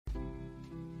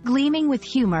Gleaming with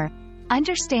humor,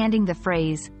 understanding the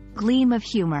phrase, gleam of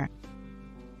humor.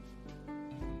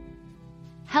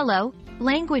 Hello,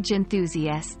 language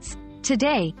enthusiasts.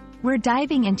 Today, we're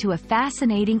diving into a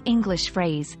fascinating English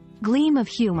phrase, gleam of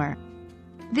humor.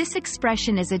 This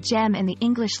expression is a gem in the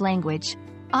English language,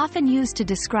 often used to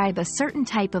describe a certain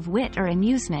type of wit or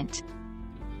amusement.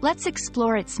 Let's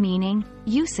explore its meaning,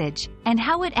 usage, and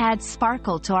how it adds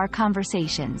sparkle to our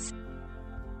conversations.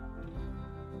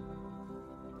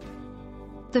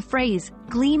 The phrase,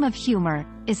 gleam of humor,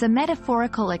 is a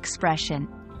metaphorical expression.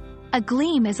 A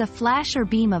gleam is a flash or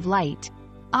beam of light,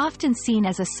 often seen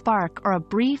as a spark or a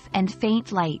brief and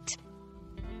faint light.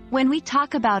 When we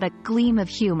talk about a gleam of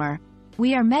humor,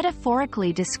 we are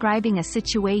metaphorically describing a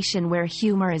situation where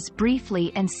humor is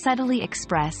briefly and subtly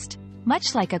expressed,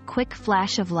 much like a quick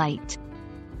flash of light.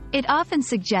 It often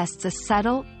suggests a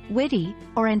subtle, witty,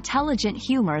 or intelligent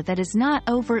humor that is not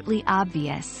overtly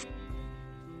obvious.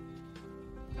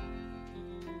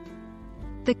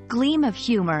 The gleam of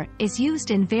humor is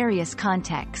used in various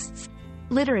contexts.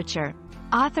 Literature.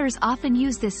 Authors often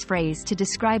use this phrase to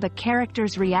describe a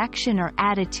character's reaction or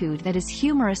attitude that is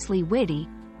humorously witty,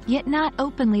 yet not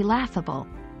openly laughable.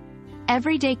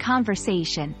 Everyday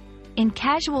conversation. In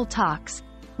casual talks,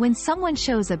 when someone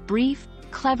shows a brief,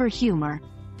 clever humor,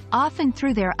 often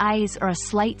through their eyes or a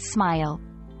slight smile,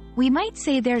 we might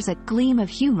say there's a gleam of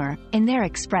humor in their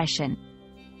expression.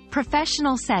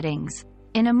 Professional settings.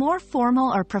 In a more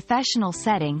formal or professional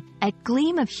setting, a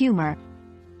gleam of humor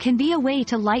can be a way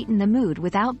to lighten the mood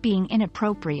without being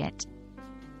inappropriate.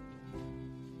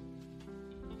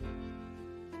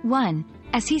 1.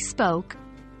 As he spoke,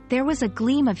 there was a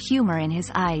gleam of humor in his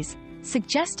eyes,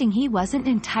 suggesting he wasn't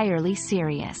entirely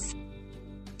serious.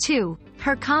 2.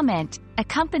 Her comment,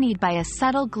 accompanied by a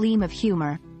subtle gleam of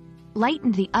humor,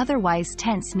 lightened the otherwise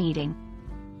tense meeting.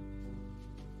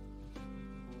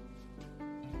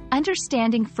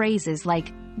 Understanding phrases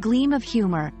like gleam of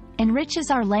humor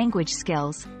enriches our language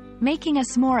skills, making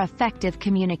us more effective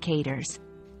communicators.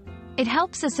 It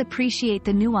helps us appreciate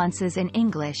the nuances in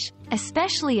English,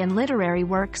 especially in literary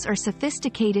works or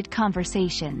sophisticated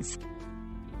conversations.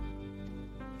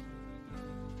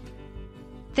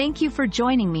 Thank you for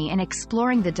joining me in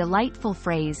exploring the delightful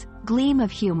phrase, gleam of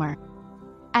humor.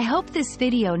 I hope this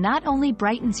video not only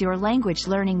brightens your language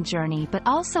learning journey but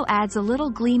also adds a little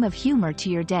gleam of humor to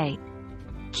your day.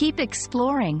 Keep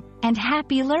exploring, and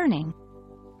happy learning!